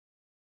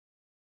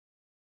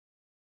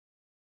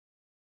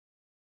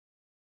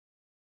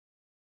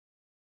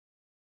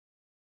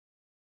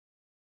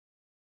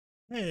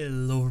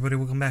Hello everybody,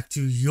 welcome back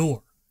to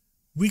your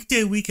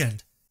weekday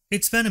weekend.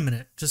 It's been a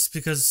minute, just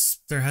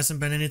because there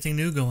hasn't been anything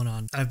new going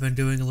on. I've been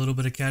doing a little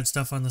bit of CAD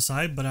stuff on the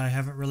side, but I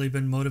haven't really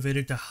been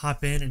motivated to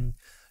hop in and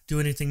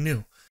do anything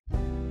new.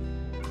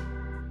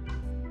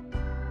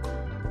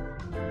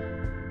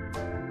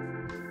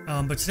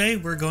 But today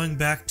we're going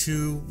back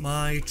to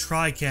my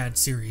TryCAD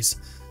series.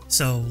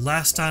 So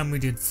last time we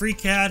did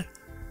FreeCAD,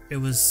 it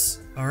was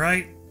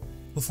alright.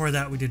 Before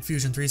that we did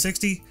Fusion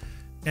 360.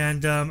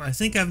 And I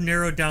think I've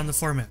narrowed down the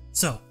format.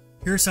 So,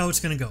 here's how it's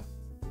going to go.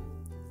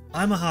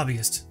 I'm a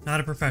hobbyist, not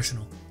a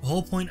professional. The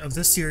whole point of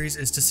this series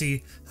is to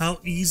see how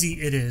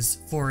easy it is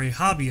for a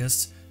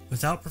hobbyist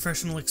without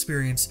professional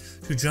experience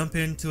to jump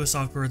into a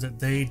software that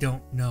they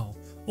don't know.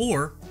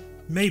 Or,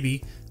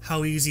 maybe,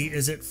 how easy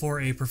is it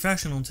for a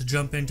professional to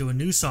jump into a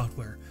new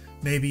software?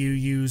 Maybe you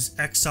use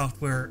X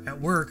software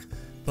at work,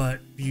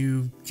 but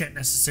you can't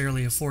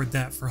necessarily afford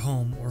that for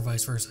home or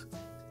vice versa.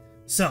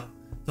 So,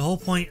 the whole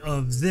point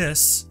of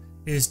this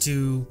is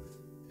to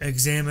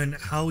examine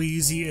how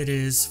easy it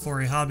is for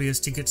a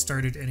hobbyist to get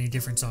started in a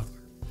different software.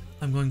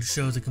 I'm going to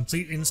show the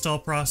complete install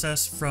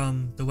process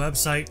from the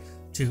website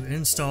to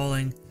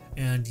installing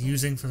and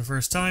using for the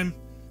first time.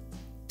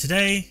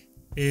 Today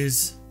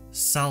is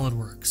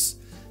SolidWorks.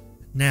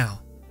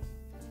 Now,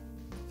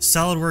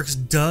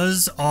 SolidWorks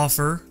does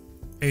offer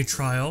a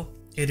trial.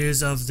 It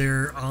is of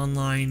their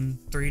online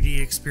 3D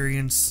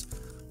experience,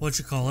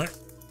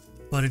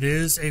 but it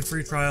is a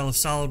free trial of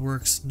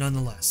SolidWorks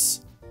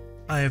nonetheless.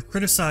 I have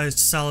criticized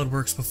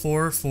SolidWorks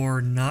before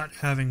for not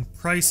having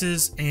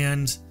prices,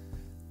 and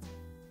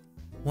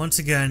once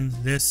again,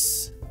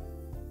 this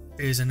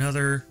is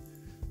another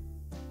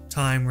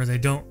time where they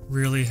don't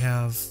really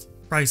have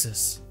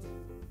prices.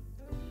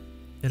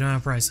 They don't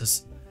have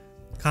prices.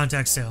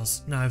 Contact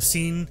sales. Now, I've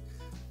seen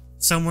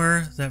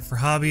somewhere that for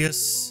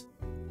hobbyists,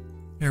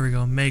 there we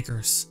go,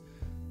 makers.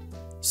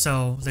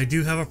 So they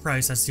do have a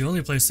price. That's the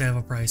only place they have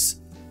a price,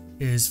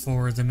 is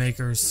for the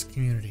makers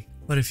community.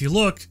 But if you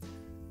look,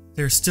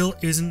 there still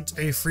isn't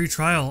a free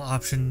trial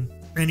option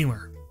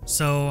anywhere.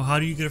 So how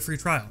do you get a free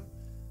trial?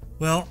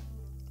 Well,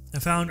 I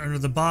found under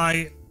the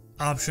buy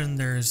option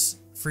there's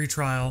free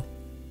trial,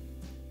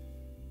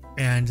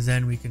 and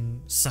then we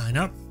can sign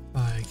up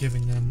by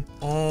giving them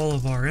all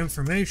of our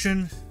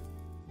information.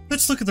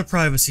 Let's look at the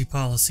privacy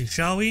policy,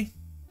 shall we?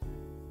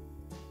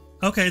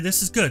 Okay,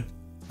 this is good.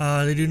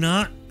 They do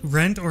not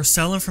rent or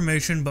sell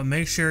information, but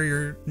may share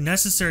your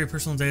necessary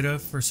personal data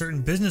for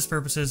certain business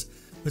purposes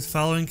with the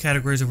following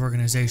categories of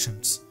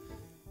organizations.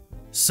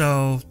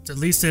 So at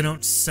least they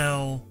don't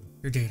sell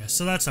your data,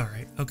 so that's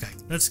alright. Okay,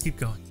 let's keep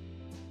going.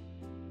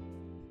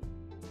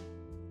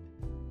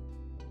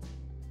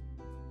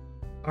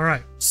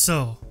 Alright,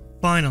 so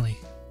finally.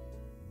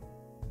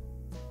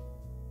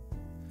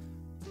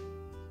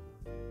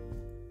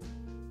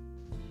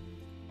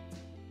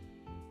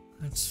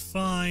 That's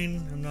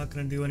fine. I'm not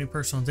going to do any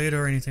personal data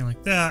or anything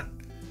like that.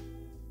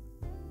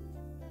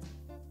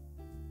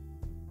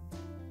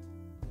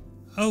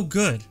 Oh,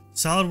 good.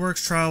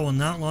 SolidWorks trial will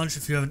not launch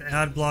if you have an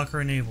ad blocker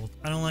enabled.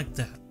 I don't like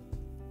that.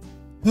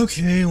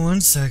 Okay,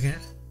 one second.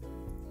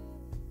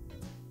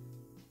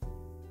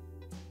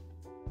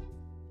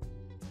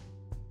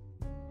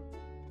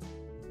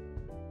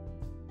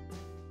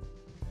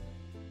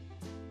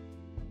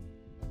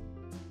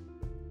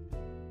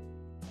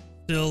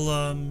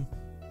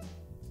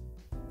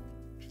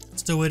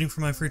 Still waiting for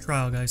my free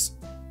trial, guys.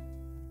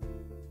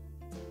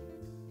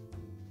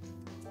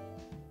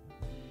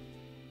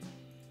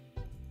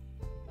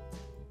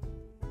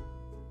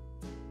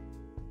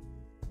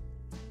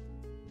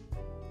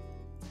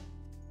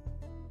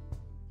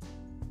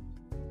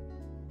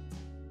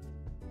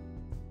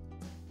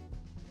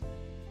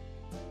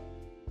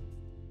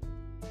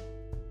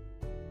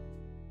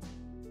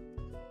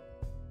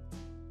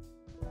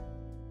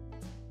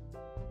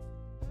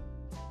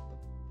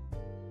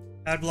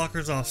 Ad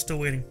blocker's off, still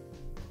waiting.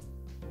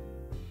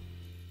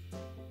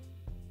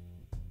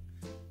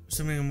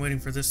 Assuming I'm waiting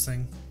for this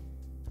thing.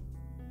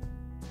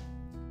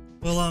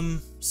 Well,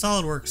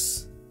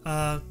 SolidWorks,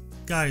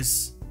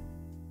 guys,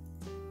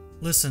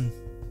 listen,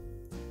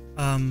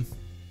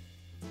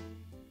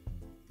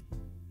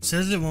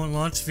 says it won't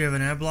launch if you have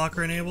an ad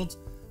blocker enabled.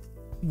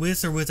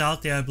 With or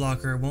without the ad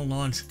blocker, it won't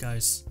launch,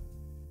 guys.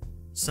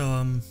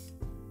 So,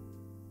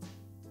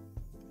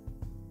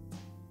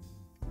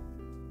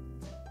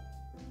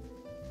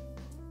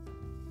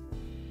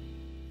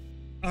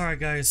 alright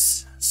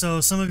guys, so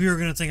some of you are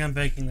going to think I'm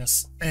faking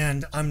this,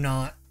 and I'm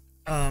not.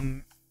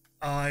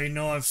 I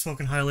know I've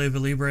spoken highly of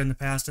Libre in the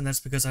past, and that's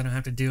because I don't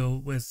have to deal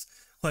with,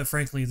 quite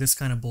frankly, this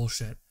kind of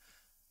bullshit.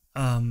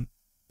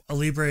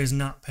 Libre is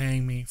not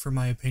paying me for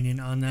my opinion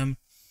on them,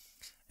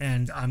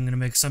 and I'm going to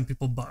make some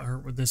people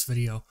butthurt with this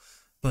video,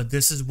 but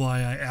this is why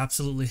I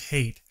absolutely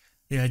hate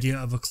the idea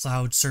of a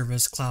cloud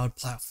service, cloud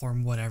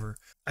platform, whatever.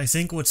 I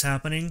think what's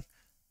happening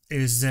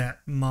is that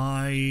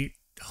my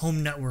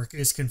home network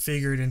is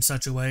configured in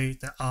such a way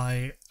that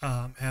I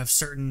have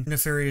certain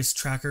nefarious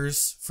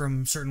trackers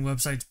from certain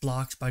websites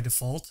blocked by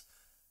default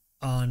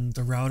on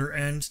the router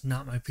end,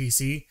 not my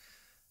PC.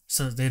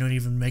 so they don't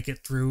even make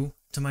it through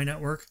to my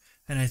network,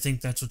 and I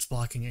think that's what's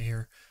blocking it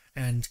here.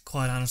 And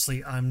quite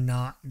honestly, I'm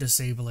not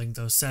disabling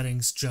those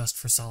settings just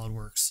for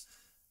SolidWorks.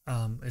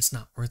 It's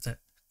not worth it,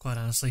 quite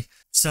honestly.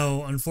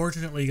 So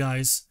unfortunately,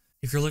 guys,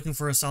 if you're looking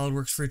for a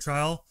SolidWorks free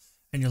trial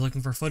and you're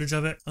looking for footage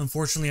of it,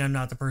 unfortunately, I'm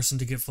not the person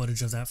to get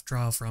footage of that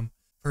trial from.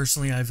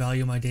 Personally, I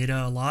value my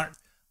data a lot,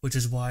 which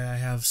is why I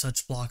have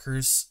such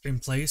blockers in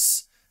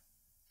place.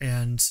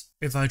 And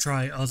if I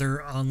try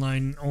other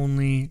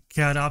online-only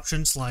CAD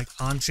options like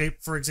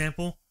Onshape, for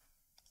example,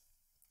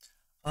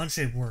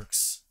 Onshape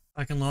works.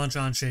 I can launch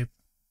Onshape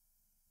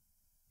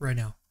right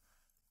now.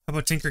 How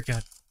about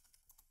Tinkercad?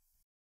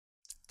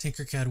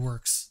 Tinkercad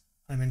works.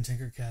 I'm in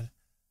Tinkercad.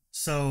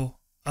 So,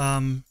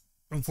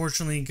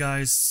 unfortunately,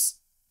 guys,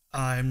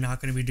 I'm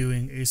not going to be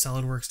doing a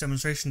SolidWorks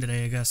demonstration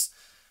today, I guess.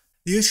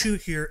 The issue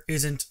here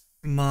isn't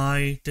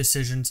my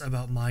decisions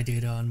about my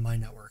data on my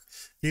network.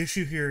 The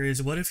issue here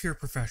is, what if you're a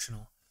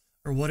professional?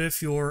 Or what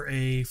if you're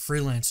a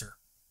freelancer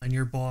and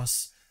your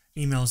boss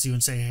emails you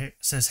and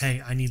says,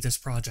 hey, I need this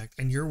project,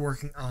 and you're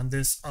working on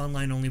this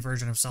online-only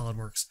version of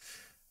SolidWorks.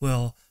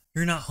 Well,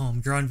 you're not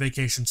home, you're on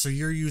vacation, so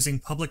you're using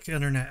public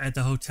internet at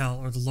the hotel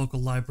or the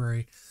local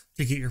library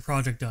to get your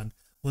project done.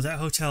 Well, that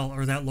hotel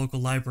or that local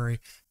library,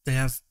 they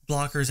have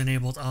blockers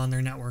enabled on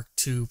their network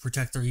to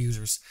protect their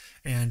users.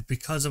 And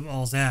because of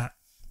all that,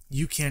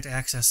 you can't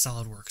access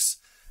SolidWorks.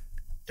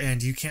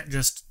 And you can't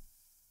just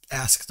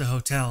ask the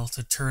hotel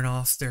to turn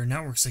off their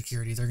network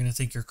security. They're going to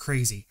think you're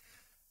crazy.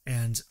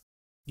 And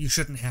you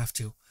shouldn't have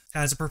to.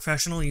 As a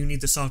professional, you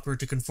need the software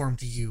to conform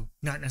to you,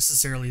 not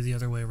necessarily the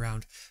other way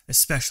around,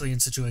 especially in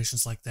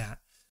situations like that.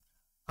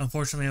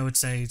 Unfortunately, I would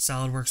say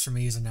SolidWorks for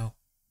me is a no.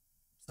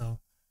 So,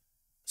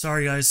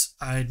 sorry guys,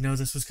 I know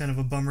this was kind of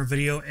a bummer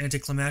video,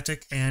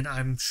 anticlimactic, and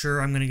I'm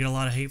sure I'm going to get a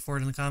lot of hate for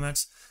it in the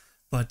comments,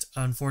 but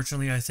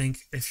unfortunately, I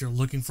think if you're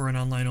looking for an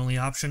online-only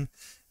option,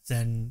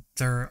 then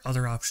there are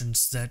other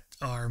options that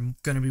are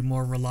going to be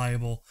more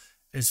reliable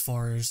as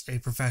far as a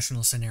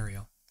professional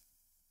scenario.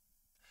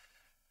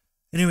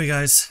 Anyway,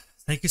 guys,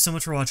 thank you so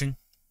much for watching.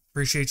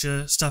 Appreciate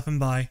you stopping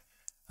by.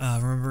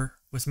 Remember,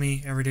 with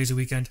me, every day's a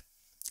weekend.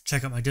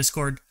 Check out my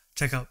Discord.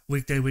 Check out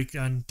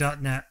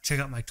WeekdayWeekend.net. Check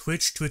out my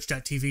Twitch,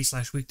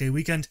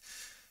 twitch.tv/WeekdayWeekend.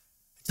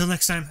 Until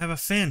next time, have a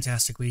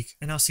fantastic week,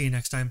 and I'll see you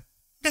next time,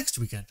 next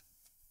weekend.